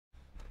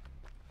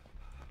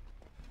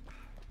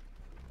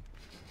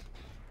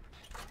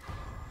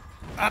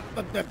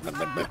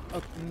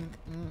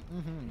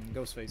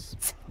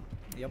Ghostface.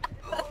 Yep.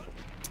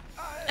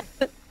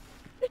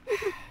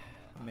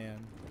 Man,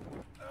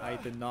 I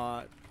did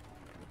not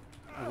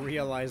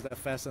realize that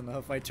fast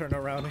enough. I turned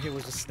around and he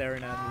was just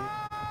staring at me.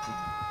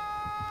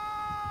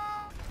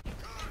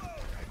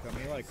 Got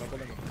me like a couple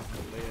of them.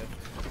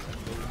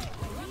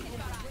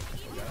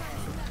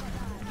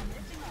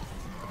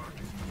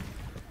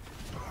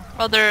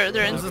 Oh, they're in.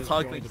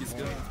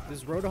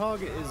 This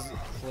Roadhog is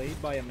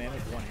played by a man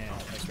with one hand.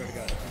 I swear to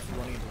God, he's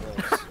running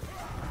into walls.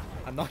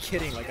 I'm not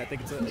kidding. Like I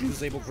think it's a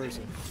disabled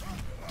person.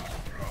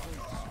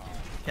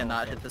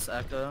 Cannot hit this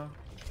echo.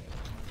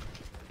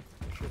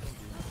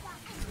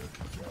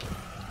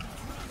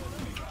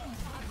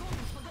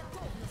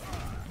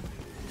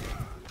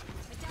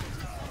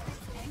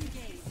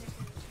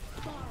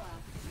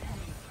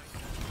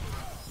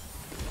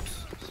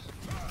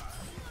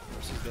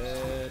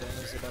 Dead,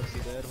 Anna's about to be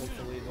dead,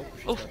 hopefully. Nope,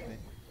 she's got me.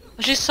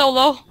 She's so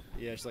low.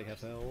 Yeah, she's like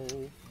half health.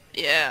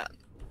 Yeah.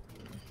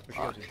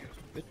 Where'd she go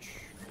to? Bitch.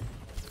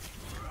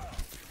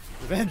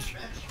 Revenge!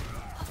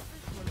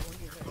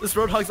 This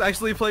Roadhog's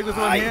actually playing with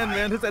one hand,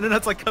 man. His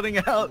internet's like cutting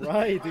out.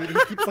 Right, dude.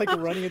 He keeps like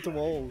running into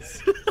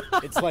walls.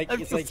 It's like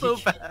so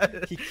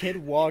bad. He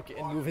can't walk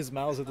and move his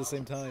mouse at the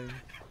same time.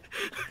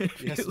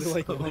 He has to do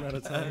like one at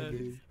a time,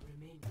 dude.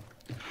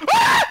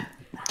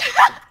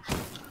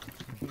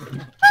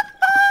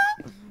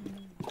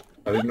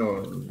 I didn't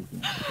know.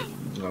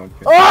 No,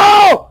 okay.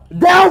 Oh!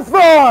 Down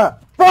floor!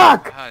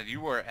 Fuck! God, you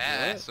were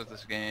ass at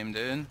this game,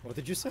 dude. What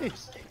did you say?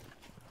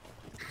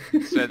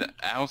 He said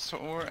house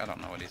or? I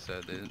don't know what he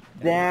said, dude.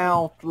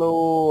 Down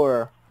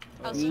floor.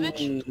 How's the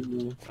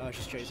bitch?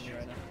 She's chasing me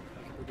right now.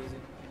 I keep her busy.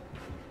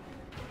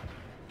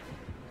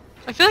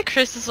 I feel like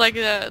Chris is like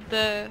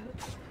the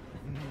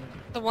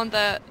one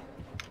that.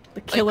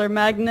 The killer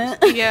magnet.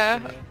 Yeah,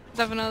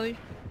 definitely.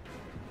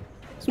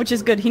 Which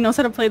is good. He knows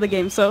how to play the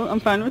game, so I'm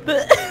fine with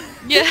it.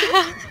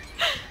 Yeah.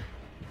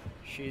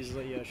 She's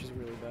yeah, she's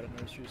really bad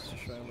at nurse. She's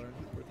just trying to learn,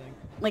 poor thing.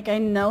 Like I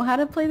know how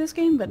to play this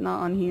game, but not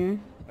on here.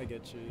 I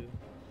get you.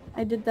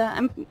 I did that.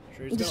 I'm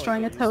Sure, he's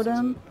destroying a gotta, like,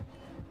 totem.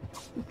 She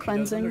doesn't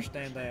Cleansing.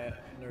 understand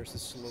that nurse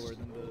is slower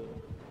than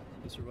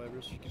the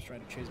survivors. She keeps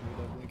trying to chase me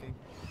without blinking.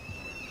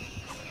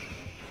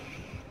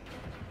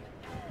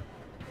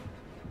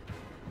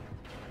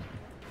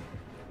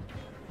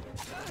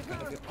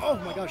 Oh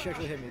my gosh, she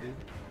actually hit me, dude.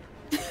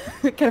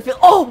 Kind of feel.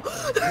 Oh!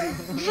 I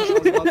was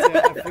about to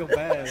say, I feel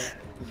bad.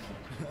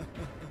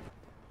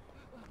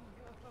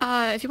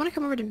 If you want to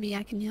come over to me,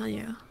 I can heal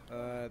you.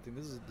 I think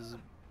this is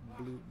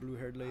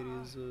blue-haired lady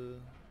is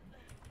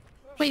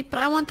Wait,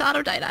 but I want the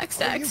autodidact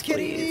stacks, Are you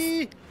kidding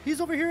please. me?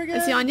 He's over here again.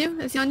 Is he on you?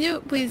 Is he on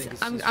you? Please,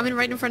 it's I'm fine.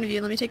 right in front of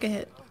you. Let me take a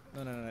hit.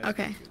 No.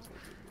 Okay.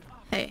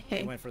 Hey.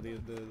 I went for the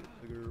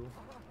girl.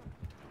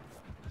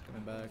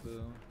 Coming back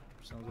though.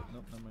 Sounds like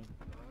nope, never mind.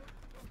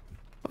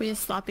 Oh, he's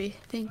sloppy.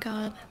 Thank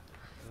God.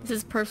 This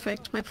is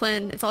perfect. My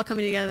plan. It's all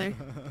coming together.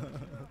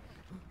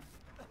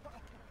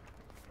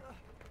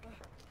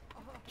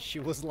 She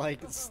was like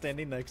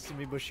standing next to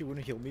me, but she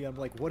wouldn't heal me. I'm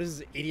like, what is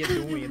this idiot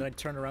doing? And I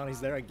turn around,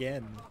 he's there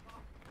again.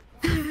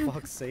 For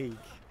fuck's sake.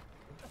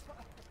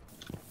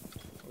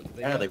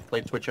 Yeah, they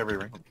play Twitch every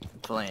ring.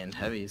 Playing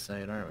heavy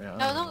side, aren't we?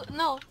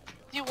 No.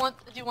 Do you want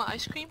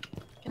ice cream?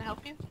 Can I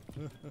help you?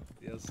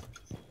 Yes.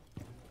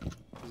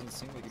 Doesn't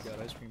seem like you got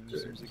ice cream. It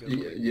seems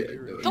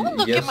like Don't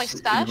look at my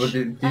stash.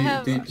 Did I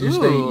have. you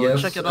say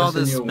yes check out all as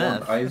in this you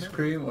want meth. ice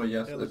cream or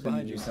yes Yeah, as look in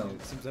behind you you. can?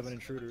 It seems to have an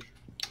intruder.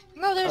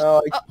 No, there's.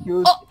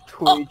 Excuse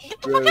Twitch,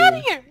 Get the fuck out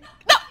of here!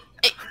 No!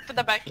 Hey, put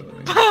that back.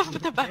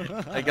 Put that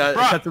back. I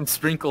got some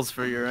sprinkles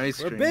for your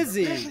ice We're cream.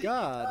 busy.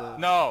 God.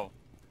 No!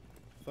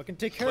 Fucking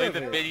take care Play of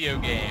the it. video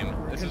game.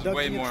 We're This is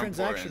way conducting a more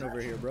transaction important.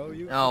 over here, bro.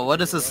 You. Oh,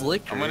 what is this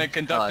liquor? I'm gonna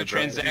conduct a bro.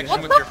 transaction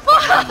What with the your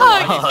fuck?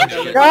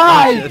 fucking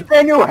Guys,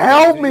 can you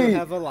help Do you me?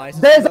 have a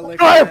license There's for a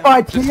liquor?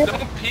 firefight Just here.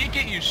 don't peek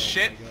it, you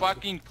shit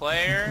fucking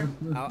player.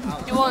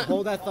 You want-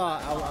 Hold that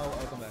thought. I'll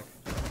come back.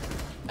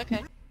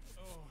 Okay.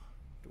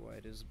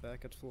 Dwight is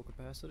back at full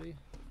capacity.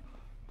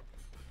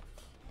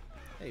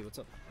 Hey, what's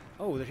up?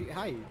 Oh, there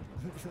hi.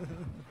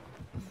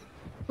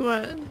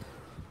 What?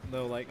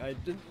 No, like I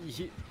didn't.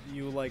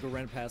 You like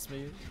ran past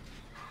me. And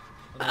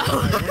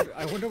Oh.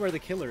 I wonder where the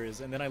killer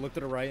is, and then I looked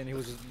at the right, and he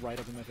was just right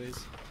up in my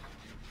face.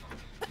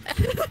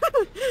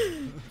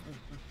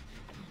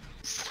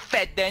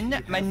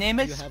 Feden, my name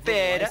You is have a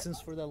Fed.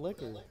 license for that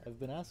liquor. I've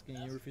been asking,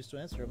 you refuse to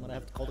answer. I'm gonna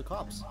have to call the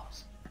cops.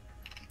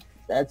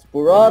 That's She's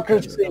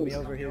bureaucracy. got me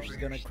over here. She's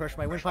gonna crush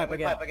my windpipe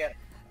again.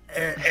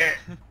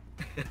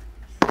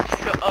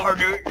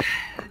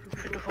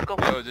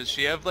 Yo, does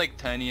she have like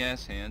tiny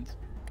ass hands?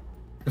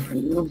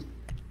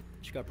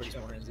 She got pretty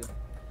small hands, yeah.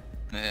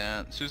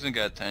 Yeah, Susan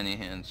got tiny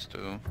hands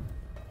too.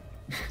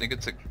 I think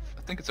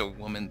it's a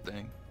woman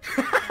thing.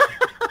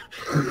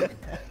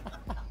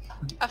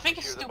 I think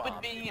it's stupid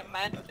being a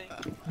man thing.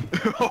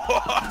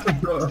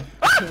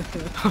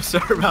 I'm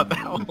sorry about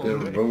that one.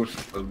 The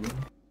roast. Let's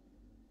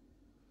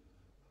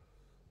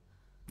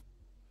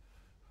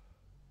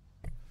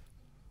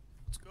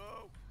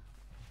go.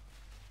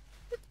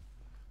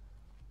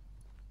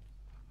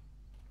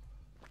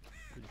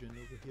 vision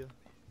over here.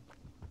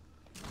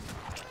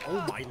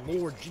 Oh my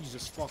lord,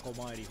 Jesus fuck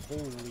almighty.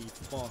 Holy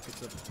fuck,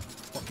 it's a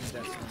fucking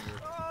death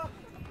slinger.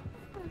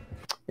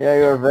 Yeah,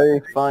 you're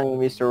very funny,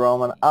 Mr.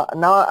 Roman.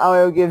 Now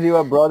I will give you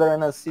a brother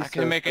and a sister. I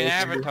can make an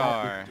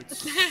avatar.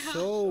 It's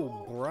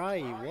so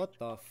bright, what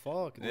the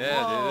fuck? Dude?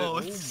 Yeah, Whoa,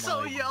 dude. it's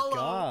so yellow.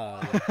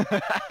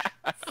 God.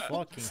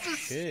 Fucking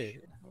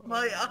shit.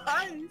 My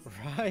eyes.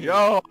 Right.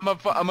 Yo,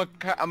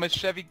 I'm a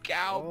Chevy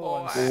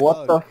cowboy. Oh,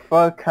 What the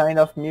fuck kind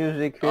of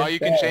music is Oh, you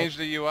can that? change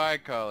the UI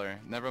color.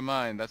 Never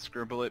mind, that's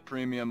Scribble It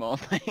Premium only.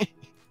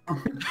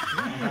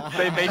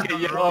 They make it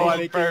yellow They on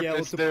make it yellow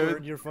purpose, to burn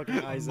dude. your fucking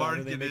eyes out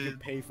and they make you Marketed.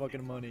 pay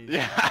fucking money.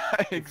 Yeah, If you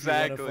wanna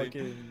exactly.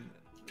 fucking-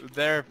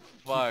 They're your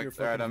fucked. Alright,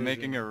 fucking I'm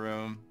making vision. a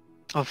room.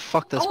 Oh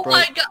fuck this, Oh bro.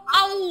 my god!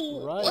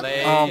 Ow! Right. What?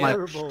 Lay- Oh my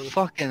Terrible.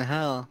 fucking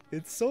hell.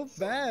 It's so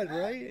bad,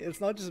 right? It's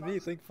not just me,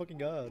 thank fucking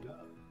god.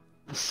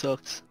 That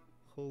sucks.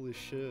 Holy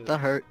shit. That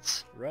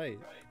hurts. Right.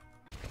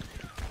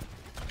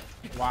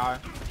 Wow.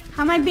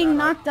 How am I being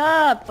knocked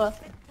up?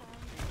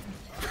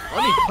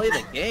 Let me play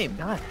the game.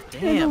 God It's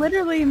damn.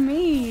 literally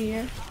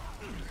me.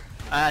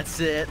 That's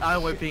it.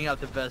 I'm whipping out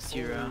the best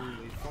hero.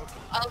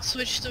 I'll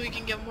switch so we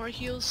can get more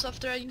heals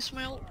after I use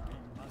my ult.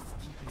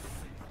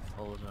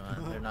 Hold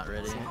on. They're not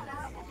ready.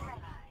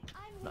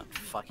 Not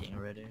fucking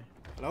ready.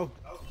 Hello?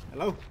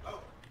 Hello?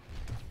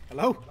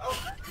 Hello?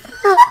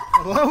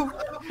 Hello?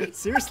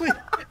 Seriously?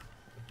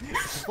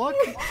 Fuck?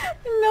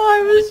 No,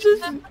 I was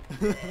just.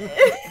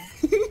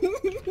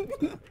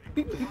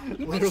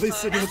 Literally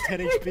sitting with 10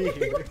 HP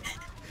here.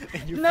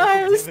 And you No, I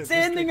fucking was damage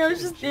standing. missed I was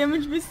it. just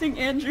damage missing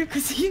Andrew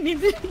because he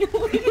needed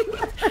healing.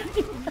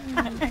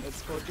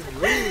 That's fucking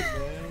rude,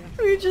 man.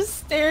 We were just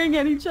staring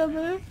at each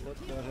other.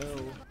 What the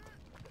hell?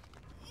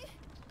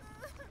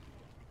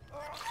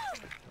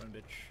 Run,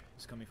 bitch.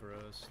 He's coming for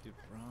us. Dude,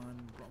 run.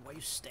 Run. Why are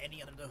you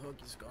standing under the hook?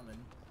 He's coming.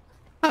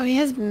 Oh, he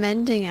has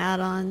mending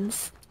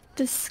add-ons.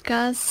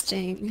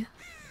 Disgusting.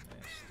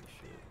 Nasty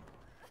shit.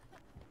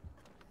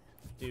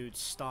 Dude,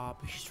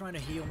 stop. She's trying to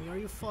heal me. Are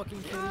you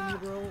fucking kidding me,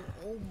 bro?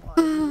 Oh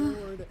my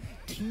lord.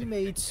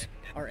 Teammates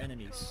are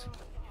enemies.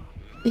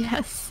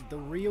 Yes. The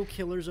real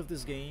killers of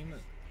this game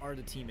are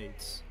the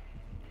teammates.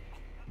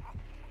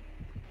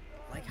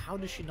 Like, how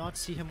does she not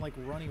see him, like,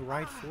 running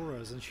right for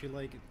us, and she,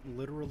 like,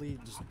 literally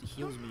just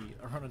heals me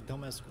around a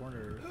dumbass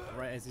corner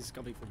right as he's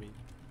coming for me?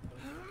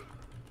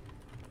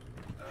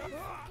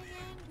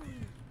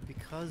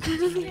 Because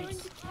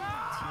teammates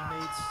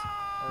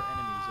are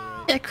enemies,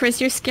 alright? Yeah, Chris,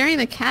 you're scaring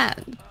the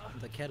cat.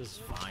 The cat is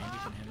fine, you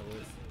can handle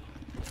it.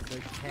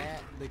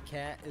 The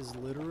cat is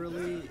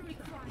literally,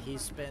 he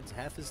spends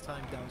half his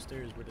time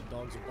downstairs where the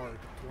dogs bark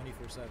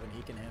 24/7.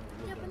 He can handle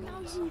a Yeah, little but bit now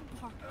of noise. you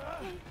park.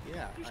 Okay?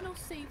 Yeah, There's no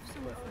safe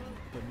zone for you.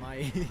 but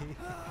my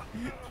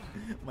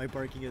my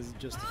barking is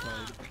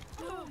justified.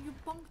 No, you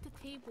bunked the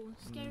table. It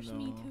scares no,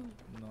 me too.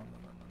 No,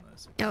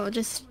 it's okay. Oh,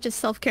 just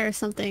self-care or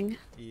something.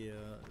 Yeah,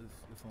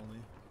 if only.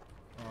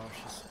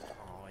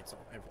 Oh, it's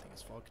all, everything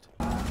is fucked.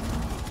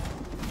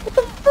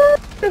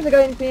 There's a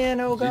guy in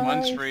piano, One's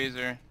guys.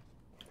 freezer.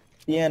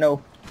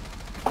 Piano.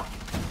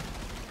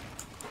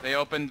 They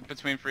opened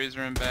between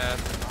freezer and bath.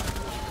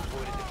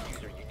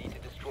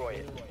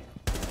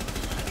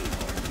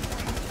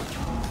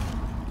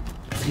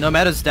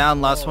 Nomada's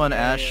down. Last Oh, one,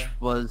 yeah, Ash, yeah.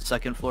 was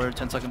second floor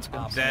 10 seconds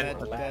ago. Dead.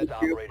 Dead.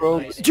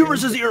 Bro. 2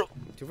 versus 0.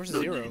 2 versus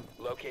 0.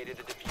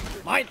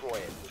 Mine!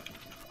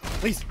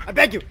 Please, I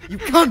beg you! You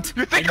cunt!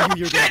 I knew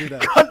you were gonna do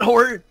that. Cunt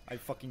whore. I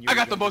fucking knew I you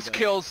got were the gonna most do that.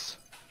 kills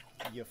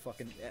You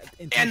fucking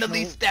and the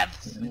least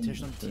deaths.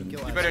 intentional team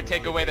kill. You better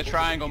take away the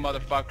triangle,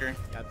 motherfucker.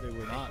 They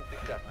will not.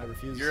 I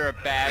refuse. You're a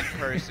bad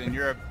person.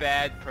 You're a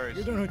bad You're the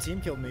person. one who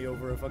team killed me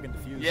over a fucking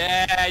defuse.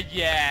 Yeah, I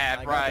yeah,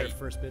 got right. there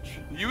first, bitch.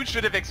 You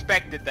should have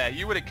expected that.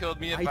 You would have killed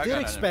me if I, I got did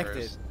on expect it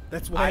it. first.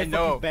 That's why I I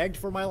know. fucking begged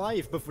for my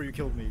life before you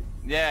killed me.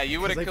 Yeah,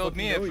 you would 'Cause have I killed fucking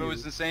me if know it you.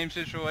 was the same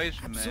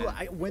situation, Absolutely.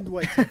 man. When do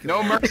I team kill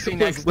No you? mercy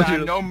next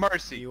time. No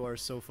mercy. You are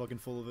so fucking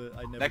full of it.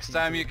 I never. Next team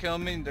time kill you kill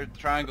me, the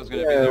triangle's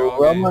gonna be Yeah, there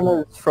all game.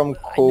 Roman is from I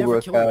never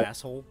Cobra kill you, Kai.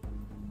 asshole.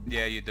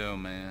 Yeah, you do,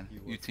 man. You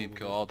You are team full of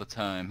kill it. all the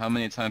time. How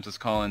many times has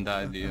Colin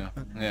died to you?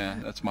 Yeah,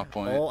 that's my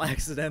point. All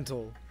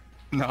accidental.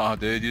 No,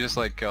 dude, you just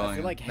like I killing.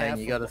 feel like Man, half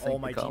you gotta of all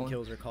thank my the team Colin.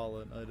 kills are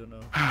Colin. I don't know.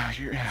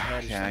 you're, His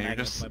head is yeah, you're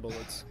magnets just my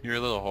bullets. you're a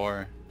little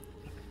whore.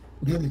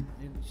 You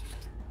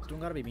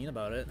don't gotta be mean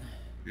about it.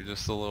 You're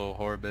just a little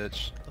whore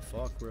bitch. What the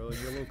fuck, bro?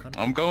 You're a little cunt.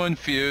 I'm going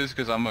fuse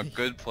because I'm a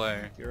good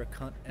player. You're a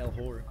cunt L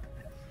whore.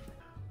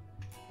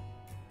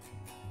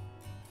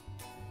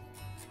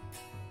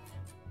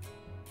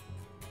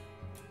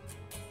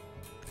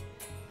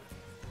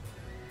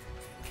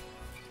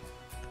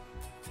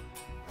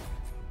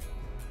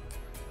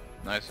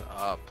 Nice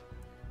up.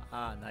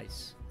 Ah,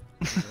 nice.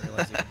 Didn't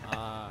realize you-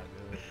 ah,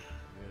 good.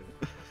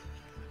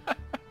 Good.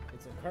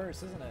 It's a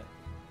curse, isn't it?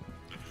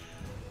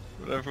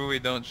 Whatever we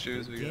don't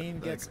choose, The we game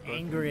get gets fucking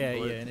angry at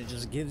you blitz. and it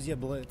just gives you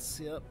blitz.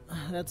 Yep,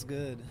 that's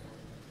good.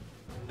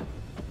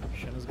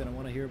 Shenna's gonna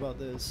want to hear about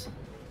this.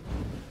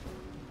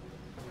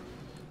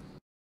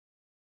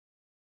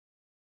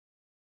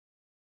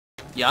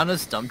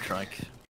 Iana's dump truck.